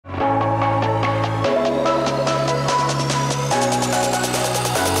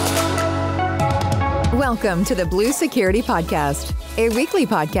Welcome to the Blue Security Podcast, a weekly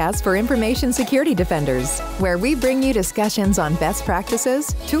podcast for information security defenders, where we bring you discussions on best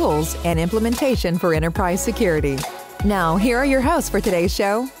practices, tools, and implementation for enterprise security. Now, here are your hosts for today's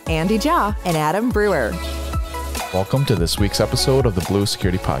show, Andy Jha and Adam Brewer. Welcome to this week's episode of the Blue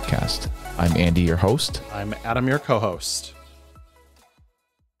Security Podcast. I'm Andy, your host. I'm Adam, your co-host.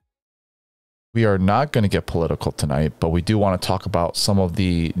 We are not going to get political tonight, but we do want to talk about some of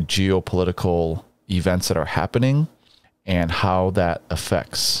the geopolitical events that are happening and how that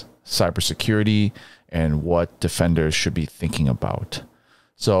affects cybersecurity and what defenders should be thinking about.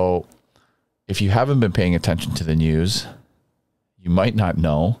 So if you haven't been paying attention to the news, you might not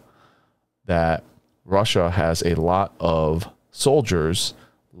know that Russia has a lot of soldiers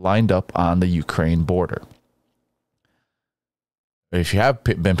lined up on the Ukraine border. If you have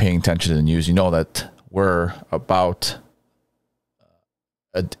been paying attention to the news, you know that we're about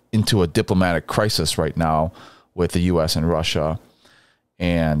into a diplomatic crisis right now with the U.S. and Russia.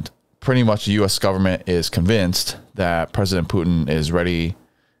 And pretty much the U.S. government is convinced that President Putin is ready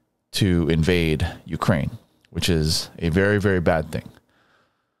to invade Ukraine, which is a very, very bad thing.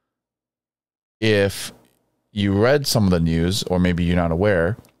 If you read some of the news, or maybe you're not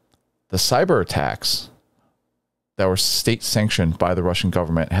aware, the cyber attacks that were state sanctioned by the Russian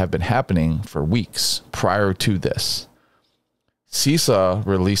government have been happening for weeks prior to this. CISA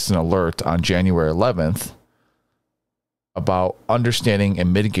released an alert on January 11th about understanding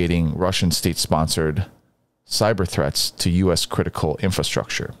and mitigating Russian state-sponsored cyber threats to U.S. critical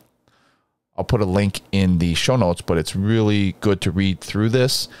infrastructure. I'll put a link in the show notes, but it's really good to read through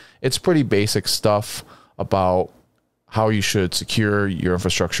this. It's pretty basic stuff about how you should secure your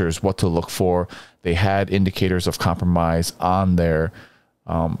infrastructures, what to look for. They had indicators of compromise on there,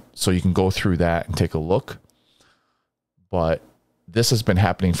 so you can go through that and take a look. But this has been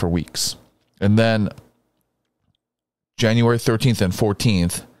happening for weeks. And then January 13th and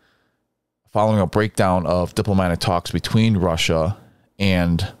 14th, following a breakdown of diplomatic talks between Russia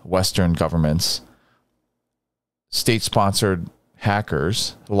and Western governments, state-sponsored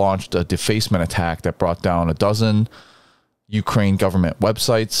hackers launched a defacement attack that brought down a dozen Ukraine government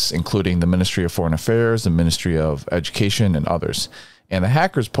websites, including the Ministry of Foreign Affairs, the Ministry of Education, and others. And the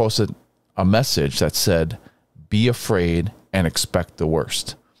hackers posted a message that said, "Be afraid and expect the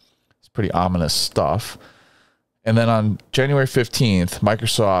worst." It's pretty ominous stuff. And then on January 15th,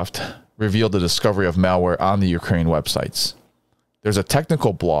 Microsoft revealed the discovery of malware on the Ukraine websites. There's a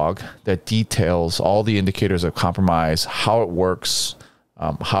technical blog that details all the indicators of compromise, how it works,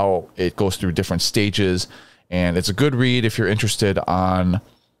 how it goes through different stages. And it's a good read if you're interested on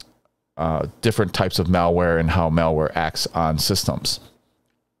different types of malware and how malware acts on systems.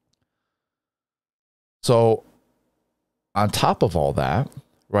 So on top of all that,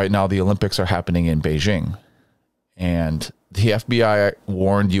 right now the Olympics are happening in Beijing. And the FBI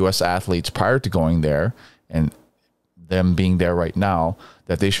warned U.S. athletes prior to going there, and them being there right now,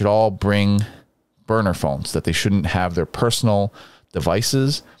 that they should all bring burner phones, that they shouldn't have their personal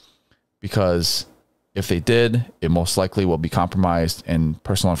devices, because if they did, it most likely will be compromised and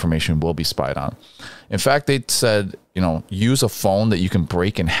personal information will be spied on. In fact, they said, use a phone that you can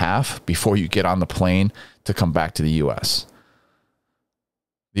break in half before you get on the plane to come back to the U.S.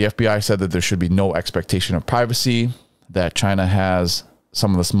 The FBI said that there should be no expectation of privacy, that China has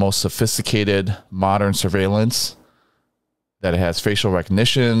some of the most sophisticated modern surveillance, that it has facial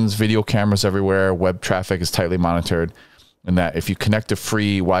recognitions, video cameras everywhere, web traffic is tightly monitored, and that if you connect to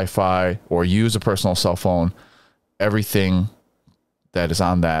free Wi-Fi or use a personal cell phone, everything that is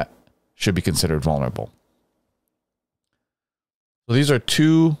on that should be considered vulnerable. So these are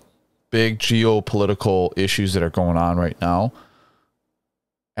two big geopolitical issues that are going on right now.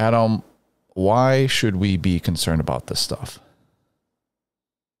 Adam, why should we be concerned about this stuff?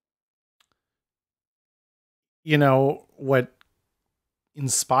 What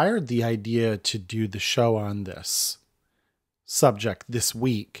inspired the idea to do the show on this subject this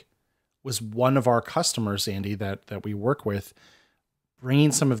week was one of our customers, Andy, that we work with,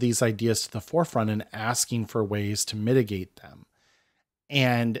 bringing some of these ideas to the forefront and asking for ways to mitigate them.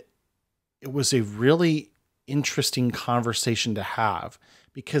 And it was a really interesting conversation to have,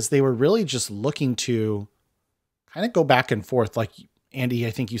 because they were really just looking to kind of go back and forth. Like Andy, I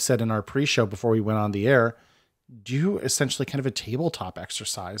think you said in our pre-show before we went on the air, do essentially kind of a tabletop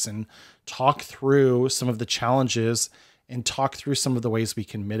exercise and talk through some of the challenges and talk through some of the ways we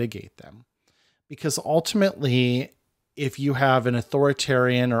can mitigate them. Because ultimately, if you have an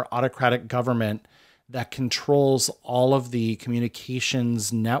authoritarian or autocratic government that controls all of the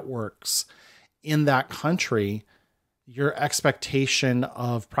communications networks in that country, your expectation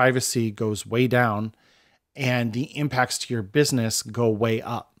of privacy goes way down. and the impacts to your business go way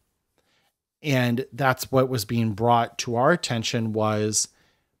up. And that's what was being brought to our attention was,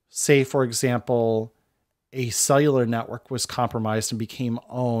 say, for example, a cellular network was compromised and became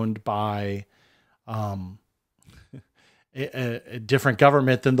owned by a different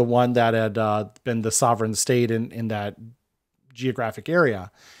government than the one that had been the sovereign state in that geographic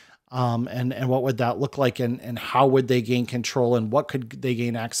area. And what would that look like, and how would they gain control, and what could they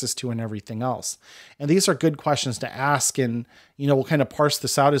gain access to, and everything else? And these are good questions to ask. And, we'll kind of parse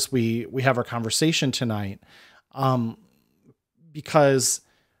this out as we have our conversation tonight. Because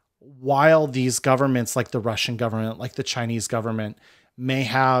while these governments, like the Russian government, like the Chinese government, may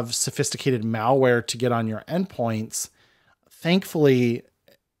have sophisticated malware to get on your endpoints, thankfully,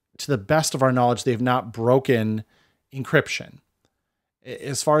 to the best of our knowledge, they've not broken encryption.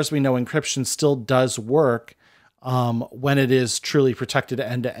 As far as we know, encryption still does work when it is truly protected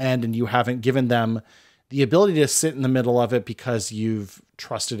end to end, and you haven't given them the ability to sit in the middle of it because you've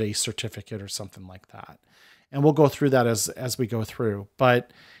trusted a certificate or something like that. And we'll go through that as we go through.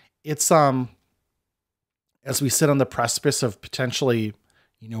 But it's as we sit on the precipice of potentially,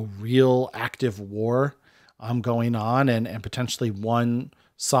 real active war going on, and potentially one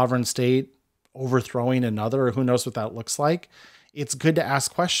sovereign state overthrowing another, or who knows what that looks like. It's good to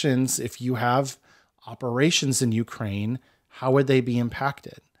ask questions. If you have operations in Ukraine, how would they be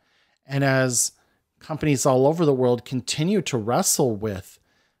impacted? And as companies all over the world continue to wrestle with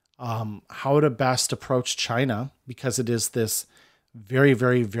how to best approach China, because it is this very,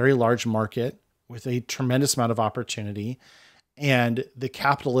 very, very large market with a tremendous amount of opportunity, and the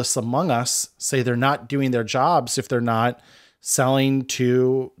capitalists among us say they're not doing their jobs if they're not selling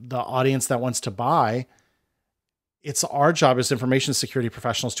to the audience that wants to buy. It's our job as information security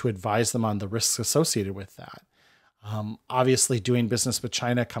professionals to advise them on the risks associated with that. Obviously, doing business with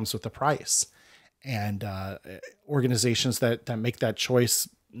China comes with a price, and organizations that make that choice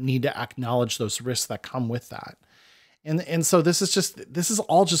need to acknowledge those risks that come with that. And so this is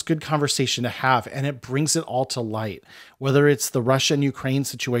all just good conversation to have, and it brings it all to light, whether it's the Russia and Ukraine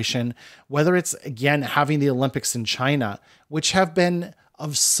situation, whether it's, again, having the Olympics in China, which have been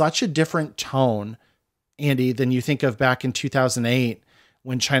of such a different tone, Andy, than you think of back in 2008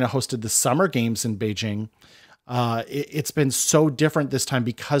 when China hosted the Summer Games in Beijing. It's been so different this time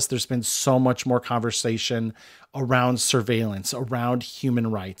because there's been so much more conversation around surveillance, around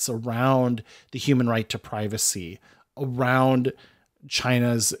human rights, around the human right to privacy, around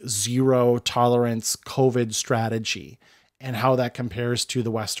China's zero tolerance COVID strategy and how that compares to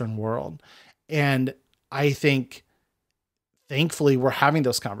the Western world. And I think, thankfully, we're having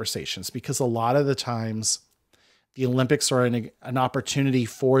those conversations because a lot of the times the Olympics are an opportunity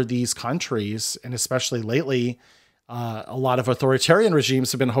for these countries, and especially lately, a lot of authoritarian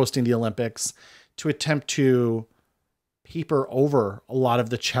regimes have been hosting the Olympics to attempt to paper over a lot of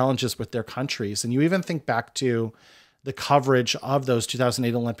the challenges with their countries. And you even think back to the coverage of those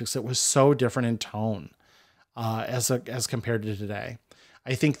 2008 Olympics, it was so different in tone as compared to today.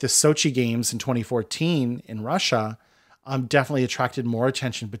 I think the Sochi Games in 2014 in Russia definitely attracted more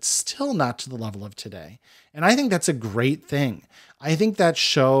attention, but still not to the level of today. And I think that's a great thing. I think that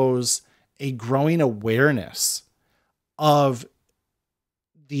shows a growing awareness of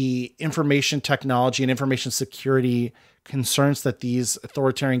the information technology and information security concerns that these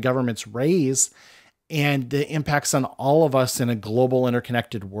authoritarian governments raise, and the impacts on all of us in a global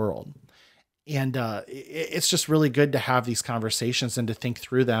interconnected world. And it's just really good to have these conversations and to think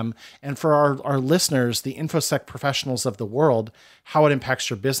through them. And for our listeners, the InfoSec professionals of the world, how it impacts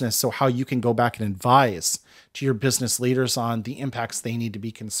your business. So how you can go back and advise to your business leaders on the impacts they need to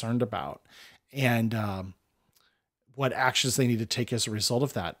be concerned about, and what actions they need to take as a result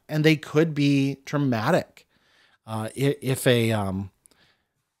of that. And they could be dramatic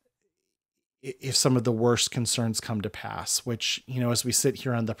if some of the worst concerns come to pass, which, as we sit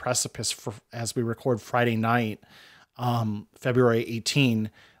here on the precipice as we record Friday night, February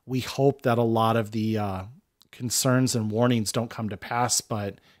 18, we hope that a lot of the concerns and warnings don't come to pass,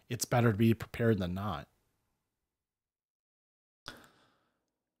 but it's better to be prepared than not.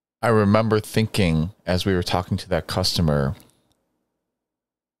 I remember thinking as we were talking to that customer,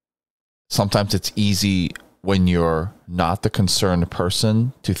 sometimes it's easy when you're not the concerned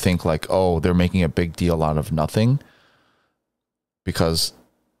person to think like, oh, they're making a big deal out of nothing. Because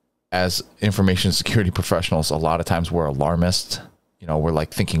as information security professionals, a lot of times we're alarmists. We're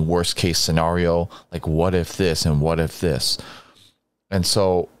like thinking worst case scenario, like what if this and what if this? And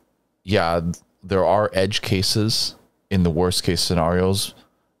so, yeah, there are edge cases in the worst case scenarios,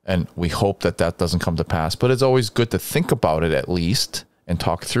 and we hope that that doesn't come to pass. But it's always good to think about it at least and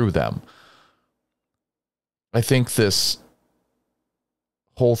talk through them. I think this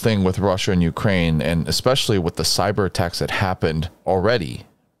whole thing with Russia and Ukraine, and especially with the cyber attacks that happened already,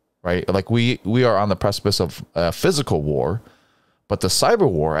 right? Like we are on the precipice of a physical war, but the cyber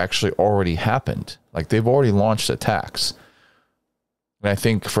war actually already happened. Like they've already launched attacks. And I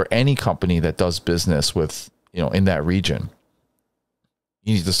think for any company that does business with, in that region,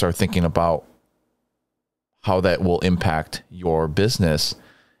 you need to start thinking about how that will impact your business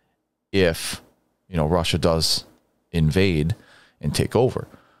if, Russia does invade and take over.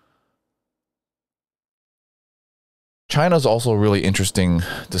 China's also a really interesting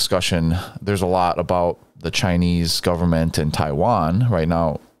discussion. There's a lot about the Chinese government and Taiwan. Right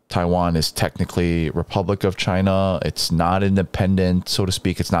now, Taiwan is technically Republic of China. It's not independent, so to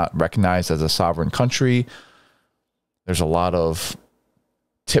speak. It's not recognized as a sovereign country. There's a lot of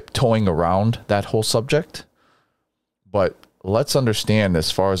tiptoeing around that whole subject. But let's understand,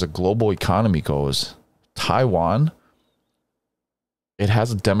 as far as a global economy goes, Taiwan, it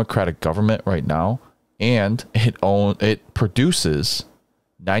has a democratic government right now, and it produces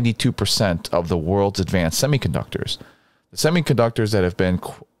 92% of the world's advanced semiconductors. The semiconductors that have been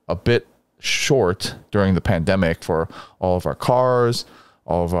a bit short during the pandemic for all of our cars,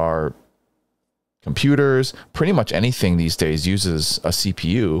 all of our computers, pretty much anything these days uses a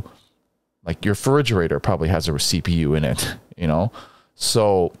CPU. Like your refrigerator probably has a CPU in it,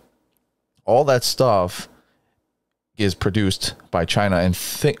 So all that stuff is produced by China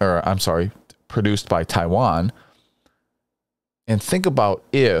produced by Taiwan. And think about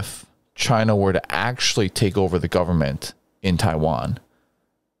if China were to actually take over the government in Taiwan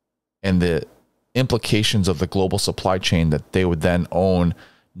and the implications of the global supply chain, that they would then own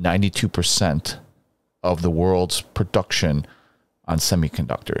 92% of the world's production on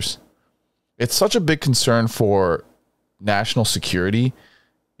semiconductors. It's such a big concern for national security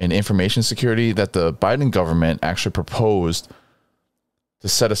and information security that the Biden government actually proposed to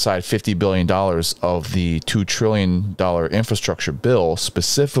set aside $50 billion of the $2 trillion infrastructure bill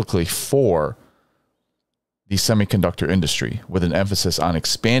specifically for the semiconductor industry, with an emphasis on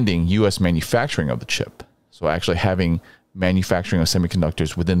expanding U.S. manufacturing of the chip. So actually having manufacturing of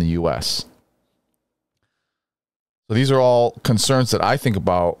semiconductors within the U.S. So these are all concerns that I think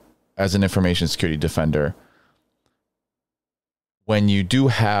about as an information security defender. When you do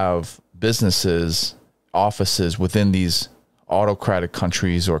have businesses, offices within these autocratic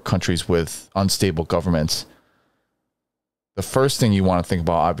countries or countries with unstable governments, the first thing you want to think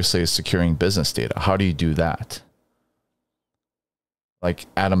about, obviously, is securing business data. How do you do that? Like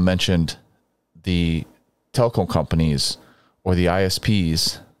Adam mentioned, the telecom companies or the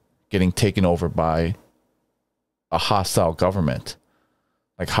ISPs getting taken over by a hostile government.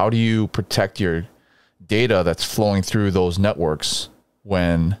 Like, how do you protect your data that's flowing through those networks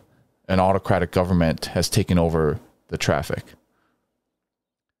when an autocratic government has taken over the traffic?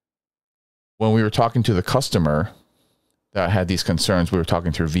 When we were talking to the customer that had these concerns, we were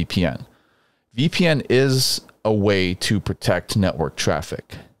talking through VPN. VPN is a way to protect network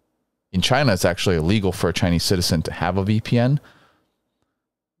traffic. In China, it's actually illegal for a Chinese citizen to have a VPN.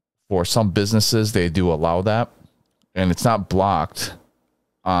 For some businesses, they do allow that, and it's not blocked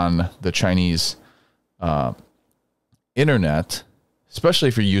on the Chinese internet, especially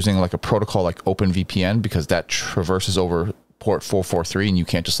if you're using like a protocol like OpenVPN, because that traverses over port 443 and you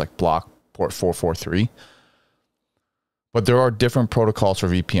can't just like block port 443. But there are different protocols for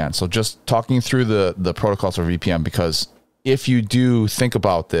VPN. So just talking through the protocols for VPN, because if you do think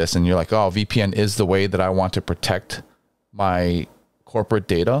about this and you're like, oh, VPN is the way that I want to protect my corporate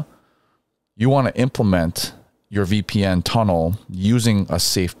data, you want to implement your VPN tunnel using a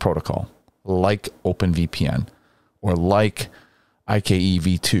safe protocol like OpenVPN or like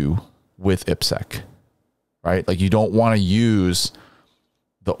IKEv2 with IPsec, right? Like you don't want to use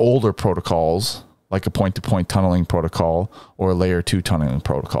the older protocols like a point-to-point tunneling protocol or a layer 2 tunneling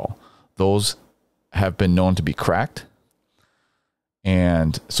protocol. Those have been known to be cracked.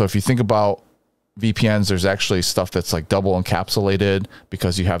 And so if you think about VPNs, there's actually stuff that's like double encapsulated,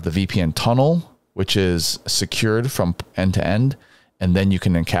 because you have the VPN tunnel, which is secured from end to end, and then you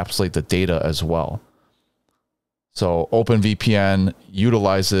can encapsulate the data as well. So OpenVPN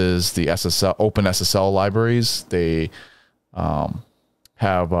utilizes the OpenSSL libraries. They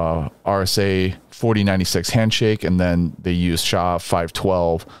have RSA 4096 handshake, and then they use SHA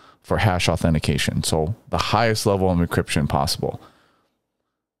 512 for hash authentication. So the highest level of encryption possible.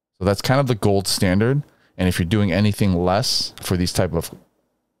 So that's kind of the gold standard. And if you're doing anything less for these type of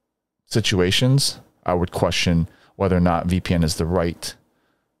situations, I would question whether or not VPN is the right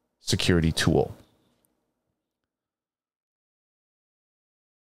security tool.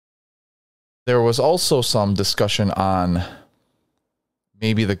 There was also some discussion on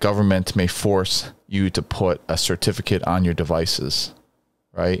maybe the government may force you to put a certificate on your devices,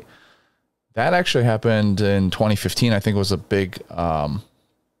 right? That actually happened in 2015. I think it was a big hoopla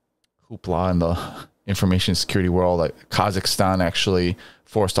in the information security world. Like Kazakhstan actually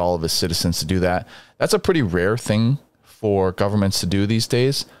forced all of its citizens to do that. That's a pretty rare thing for governments to do these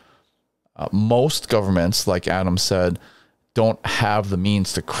days. Most governments, like Adam said, don't have the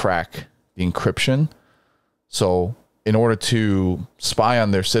means to crack the encryption. So in order to spy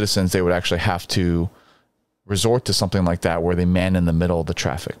on their citizens, they would actually have to resort to something like that where they man in the middle of the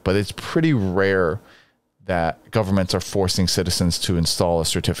traffic. But it's pretty rare that governments are forcing citizens to install a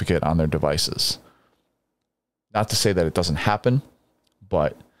certificate on their devices. Not to say that it doesn't happen,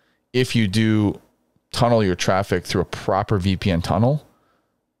 but if you do tunnel your traffic through a proper VPN tunnel,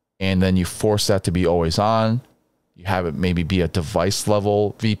 and then you force that to be always on, you have it maybe be a device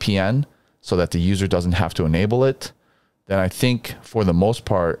level VPN so that the user doesn't have to enable it, then I think for the most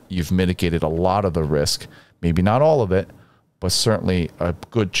part, you've mitigated a lot of the risk. Maybe not all of it, but certainly a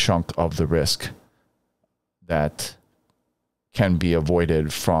good chunk of the risk that can be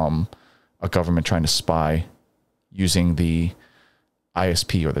avoided from a government trying to spy using the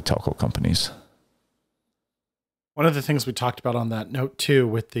ISP or the telco companies. One of the things we talked about on that note too,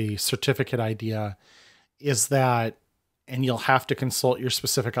 with the certificate idea, is that, and you'll have to consult your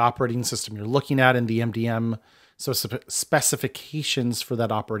specific operating system you're looking at in the MDM, so specifications for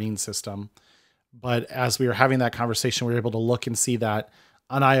that operating system. But as we were having that conversation, we were able to look and see that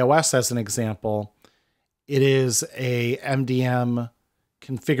on iOS, as an example, it is a MDM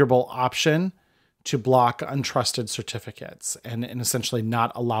configurable option to block untrusted certificates and essentially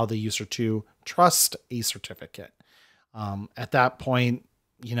not allow the user to trust a certificate. At that point,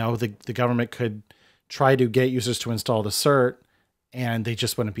 you know, the government could try to get users to install the cert and they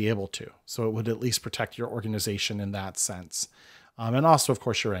just wouldn't be able to. So it would at least protect your organization in that sense. And also, of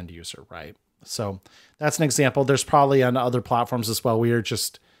course, your end user, right? So that's an example. There's probably on other platforms as well. We were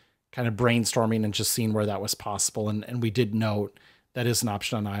just kind of brainstorming and just seeing where that was possible. And we did note that is an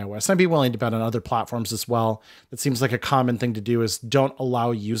option on iOS. I'd be willing to bet on other platforms as well. That seems like a common thing to do is don't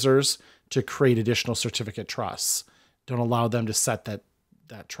allow users to create additional certificate trusts. Don't allow them to set that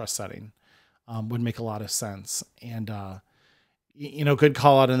trust setting. Would make a lot of sense. And, you know, good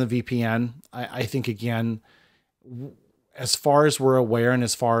call out on the VPN. I think, again, as far as we're aware and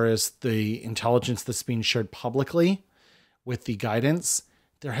as far as the intelligence that's being shared publicly with the guidance,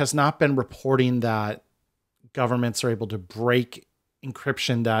 there has not been reporting that governments are able to break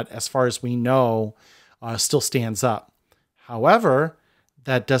encryption that, as far as we know, still stands up. However,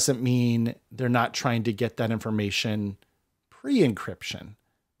 that doesn't mean they're not trying to get that information pre-encryption,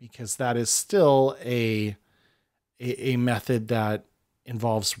 because that is still a method that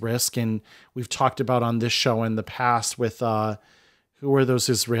involves risk. And we've talked about on this show in the past with who were those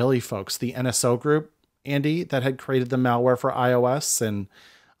Israeli folks, the NSO group, Andy, that had created the malware for iOS. And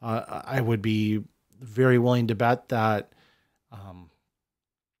I would be very willing to bet that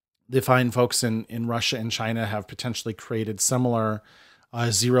the fine folks in Russia and China have potentially created similar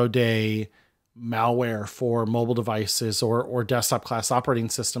zero-day malware for mobile devices or desktop class operating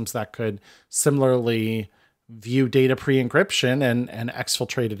systems that could similarly view data pre-encryption and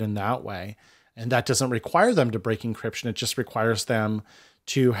exfiltrate it in that way. And that doesn't require them to break encryption. It just requires them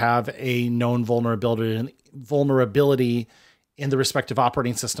to have a known vulnerability in the respective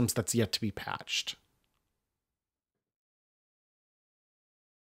operating systems that's yet to be patched.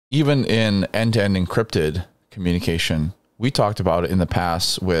 Even in end-to-end encrypted communication, we talked about it in the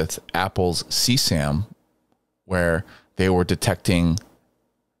past with Apple's CSAM, where they were detecting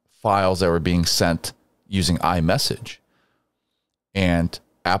files that were being sent using iMessage. And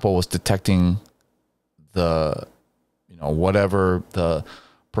Apple was detecting the, you know, whatever the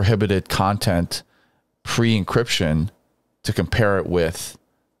prohibited content pre-encryption to compare it with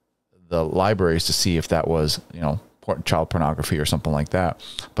the libraries to see if that was, you know, child pornography or something like that.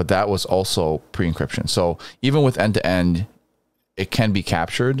 But that was also pre-encryption. So even with end-to-end, it can be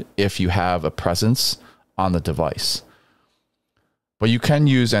captured if you have a presence on the device. But you can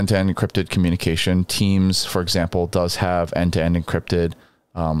use end-to-end encrypted communication. Teams, for example, does have end-to-end encrypted.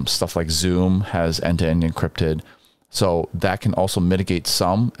 Stuff like Zoom has end-to-end encrypted. So that can also mitigate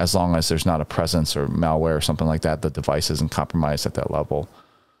some, as long as there's not a presence or malware or something like that. The device isn't compromised at that level.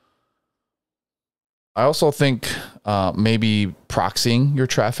 I also think maybe proxying your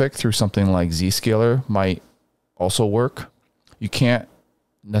traffic through something like Zscaler might also work. You can't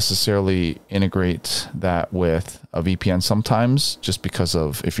necessarily integrate that with a VPN sometimes, just because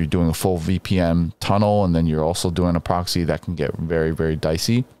of if you're doing a full VPN tunnel and then you're also doing a proxy, that can get very, very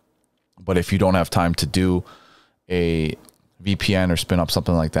dicey. But if you don't have time to do a VPN or spin up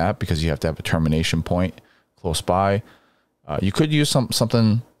something like that, because you have to have a termination point close by, you could use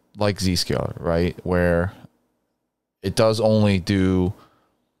something like Zscaler, right? Where it does only do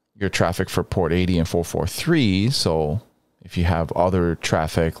your traffic for port 80 and 443. So if you have other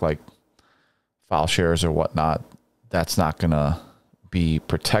traffic like file shares or whatnot, that's not going to be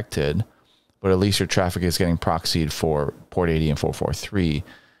protected. But at least your traffic is getting proxied for port 80 and 443,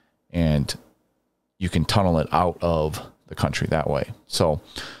 and you can tunnel it out of the country that way. So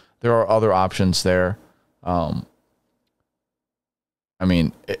there are other options there. I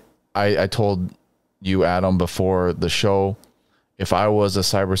mean, I told you, Adam, before the show, if I was a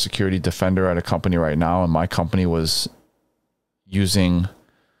cybersecurity defender at a company right now and my company was using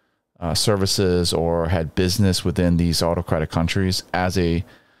services or had business within these autocratic countries as a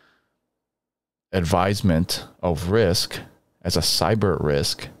advisement of risk, as a cyber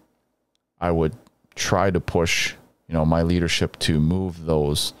risk, I would try to push, my leadership to move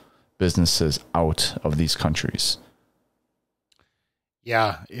those businesses out of these countries.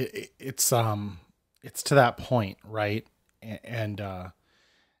 Yeah, it's to that point, right? And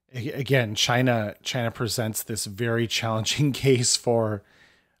again, China presents this very challenging case for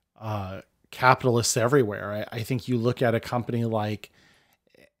capitalists everywhere. I think you look at a company like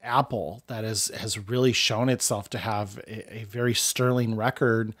Apple that has really shown itself to have a very sterling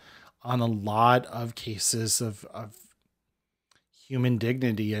record on a lot of cases of human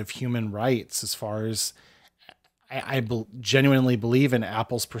dignity, of human rights, as far as I genuinely believe in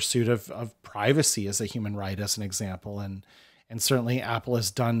Apple's pursuit of privacy as a human right, as an example. And certainly Apple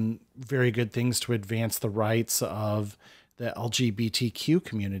has done very good things to advance the rights of the LGBTQ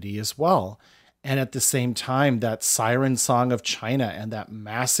community as well. And at the same time, that siren song of China and that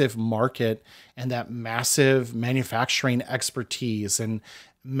massive market and that massive manufacturing expertise and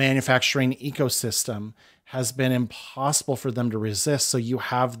manufacturing ecosystem has been impossible for them to resist. So you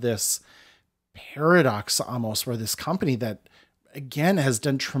have this paradox almost where this company that, again, has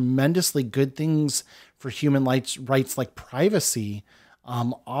done tremendously good things for human rights like privacy,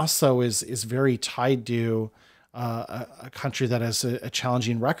 also is very tied to a country that has a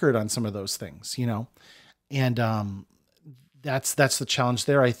challenging record on some of those things, and that's the challenge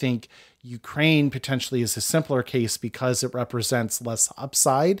there. I think Ukraine potentially is a simpler case because it represents less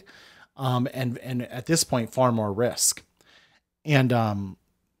upside, and at this point far more risk. And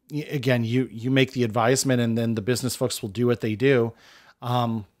again, you make the advisement, and then the business folks will do what they do.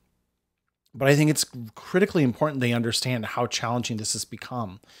 But I think it's critically important they understand how challenging this has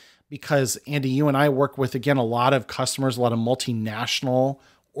become. Because, Andy, you and I work with, again, a lot of customers, a lot of multinational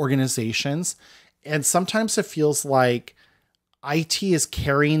organizations. And sometimes it feels like IT is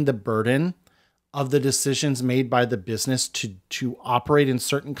carrying the burden of the decisions made by the business to operate in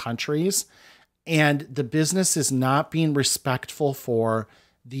certain countries. And the business is not being respectful for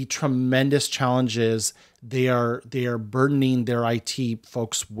the tremendous challenges they are burdening their IT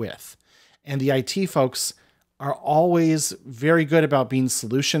folks with. And the IT folks are always very good about being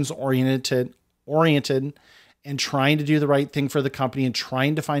solutions oriented and trying to do the right thing for the company and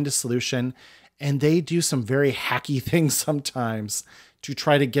trying to find a solution. And they do some very hacky things sometimes to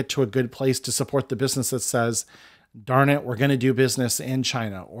try to get to a good place to support the business that says, darn it, we're going to do business in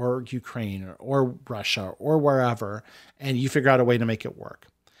China or Ukraine or Russia or wherever. And you figure out a way to make it work.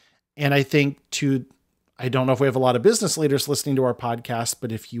 And I think I don't know if we have a lot of business leaders listening to our podcast,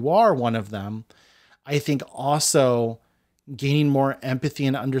 but if you are one of them, I think also gaining more empathy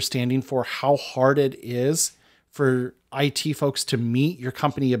and understanding for how hard it is for IT folks to meet your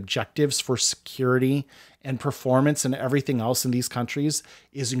company objectives for security and performance and everything else in these countries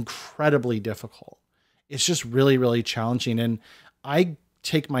is incredibly difficult. It's just really, really challenging. And I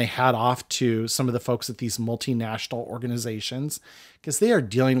take my hat off to some of the folks at these multinational organizations because they are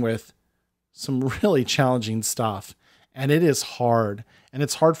dealing with some really challenging stuff. And it is hard. And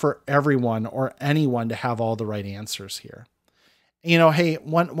it's hard for everyone or anyone to have all the right answers here. Hey,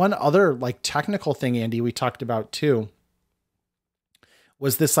 one other technical thing, Andy, we talked about too,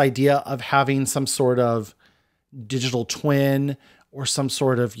 was this idea of having some sort of digital twin or some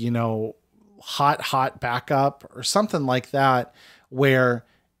sort of, hot backup or something like that, where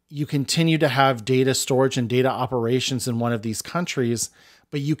you continue to have data storage and data operations in one of these countries,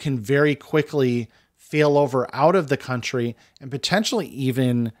 but you can very quickly fail over out of the country and potentially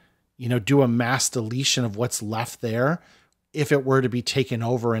even, do a mass deletion of what's left there if it were to be taken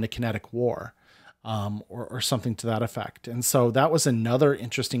over in a kinetic war, or something to that effect. And so that was another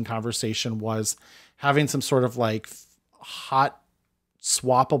interesting conversation, was having some sort of hot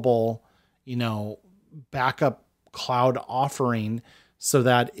swappable, backup cloud offering, so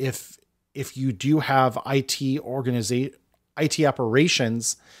that if if you do have IT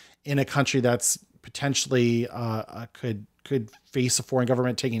operations in a country that's potentially could face a foreign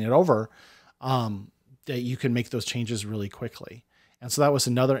government taking it over, that you can make those changes really quickly. And so that was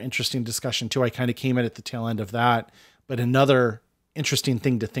another interesting discussion too. I kind of came in at the tail end of that, but another interesting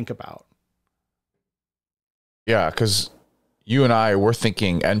thing to think about. Yeah, because you and I were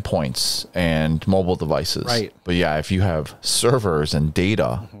thinking endpoints and mobile devices. Right. But yeah, if you have servers and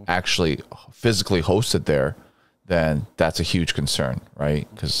data actually physically hosted there, then that's a huge concern, right?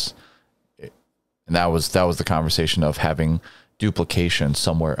 Because and that was the conversation of having duplication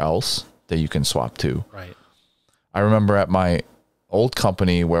somewhere else that you can swap to. Right. I remember at my old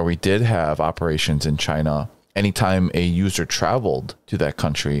company where we did have operations in China, anytime a user traveled to that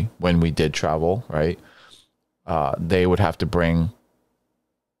country, when we did travel, right, they would have to bring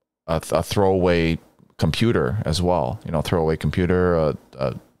a throwaway computer as well. You know, throwaway computer,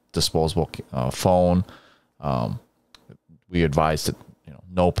 a disposable phone. We advised that, you know,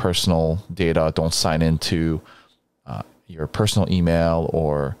 no personal data. Don't sign into your personal email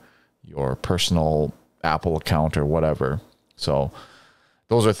or your personal Apple account or whatever. So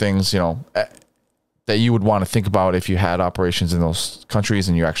those are things, you know, that you would want to think about if you had operations in those countries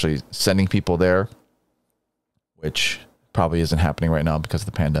and you're actually sending people there, which probably isn't happening right now because of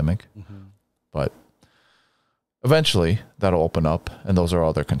the pandemic. But eventually that'll open up, and those are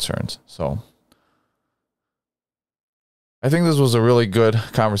all their concerns. So I think this was a really good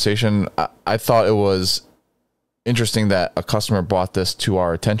conversation. I thought it was interesting that a customer brought this to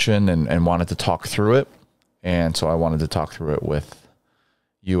our attention and wanted to talk through it. And so I wanted to talk through it with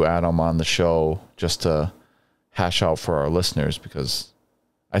you, Adam, on the show, just to hash out for our listeners, because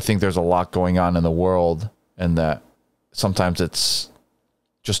I think there's a lot going on in the world, and that sometimes it's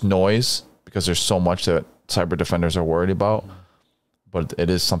just noise because there's so much that cyber defenders are worried about. But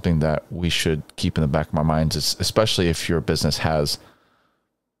it is something that we should keep in the back of our minds, especially if your business has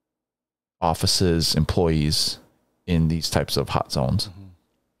offices, employees in these types of hot zones.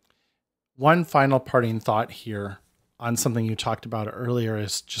 One final parting thought here on something you talked about earlier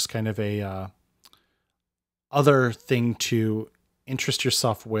is just kind of a other thing to interest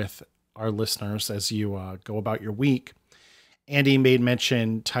yourself with, our listeners, as you go about your week. Andy made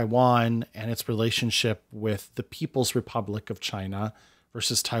mention Taiwan and its relationship with the People's Republic of China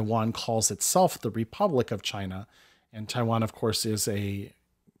versus Taiwan calls itself the Republic of China. And Taiwan, of course, is a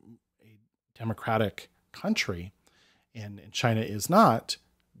democratic country, and China is not.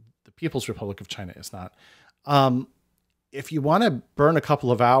 The People's Republic of China is not. If you want to burn a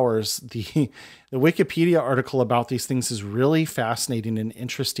couple of hours, the Wikipedia article about these things is really fascinating and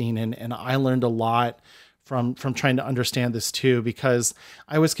interesting. And I learned a lot from trying to understand this too, because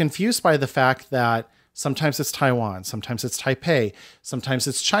I was confused by the fact that sometimes it's Taiwan, sometimes it's Taipei, sometimes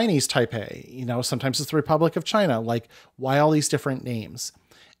it's Chinese Taipei, you know, sometimes it's the Republic of China. Like, why all these different names?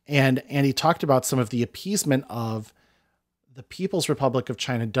 And he talked about some of the appeasement of the People's Republic of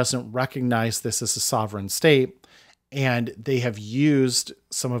China doesn't recognize this as a sovereign state, and they have used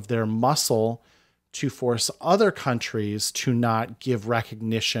some of their muscle to force other countries to not give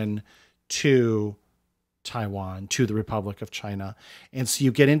recognition to Taiwan, to the Republic of China. And so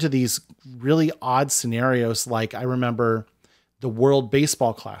you get into these really odd scenarios. Like, I remember the World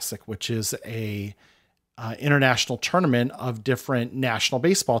Baseball Classic, which is a international tournament of different national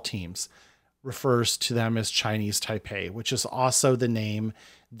baseball teams, refers to them as Chinese Taipei, which is also the name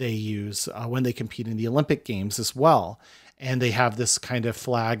they use when they compete in the Olympic Games as well. And they have this kind of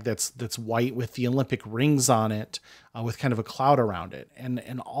flag that's white with the Olympic rings on it, with kind of a cloud around it.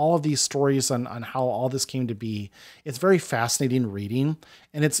 And all of these stories on how all this came to be, it's very fascinating reading.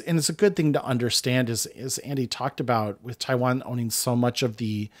 And it's a good thing to understand, as Andy talked about, with Taiwan owning so much of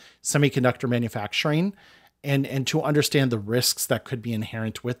the semiconductor manufacturing, and to understand the risks that could be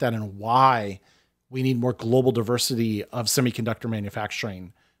inherent with that, and why we need more global diversity of semiconductor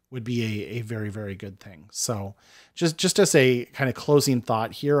manufacturing would be a very, very good thing. So just as a kind of closing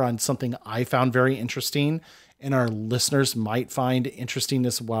thought here on something I found very interesting, and our listeners might find interesting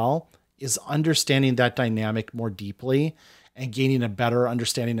as well, is understanding that dynamic more deeply and gaining a better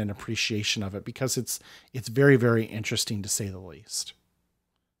understanding and appreciation of it, because it's very, very interesting to say the least.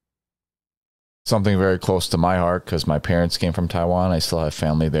 Something very close to my heart, because my parents came from Taiwan. I still have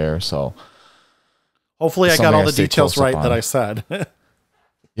family there. So hopefully I got all the details right that I said.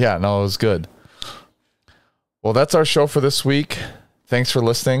 Yeah, no, it was good. Well, that's our show for this week. Thanks for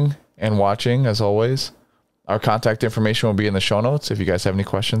listening and watching, as always. Our contact information will be in the show notes if you guys have any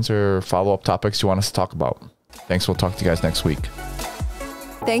questions or follow-up topics you want us to talk about. Thanks. We'll talk to you guys next week.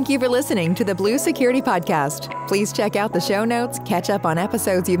 Thank you for listening to the Blue Security Podcast. Please check out the show notes, catch up on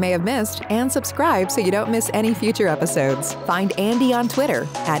episodes you may have missed, and subscribe so you don't miss any future episodes. Find Andy on Twitter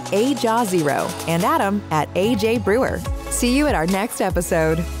 @AJaw0 and Adam @AJ Brewer. See you at our next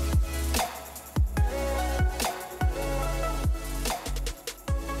episode.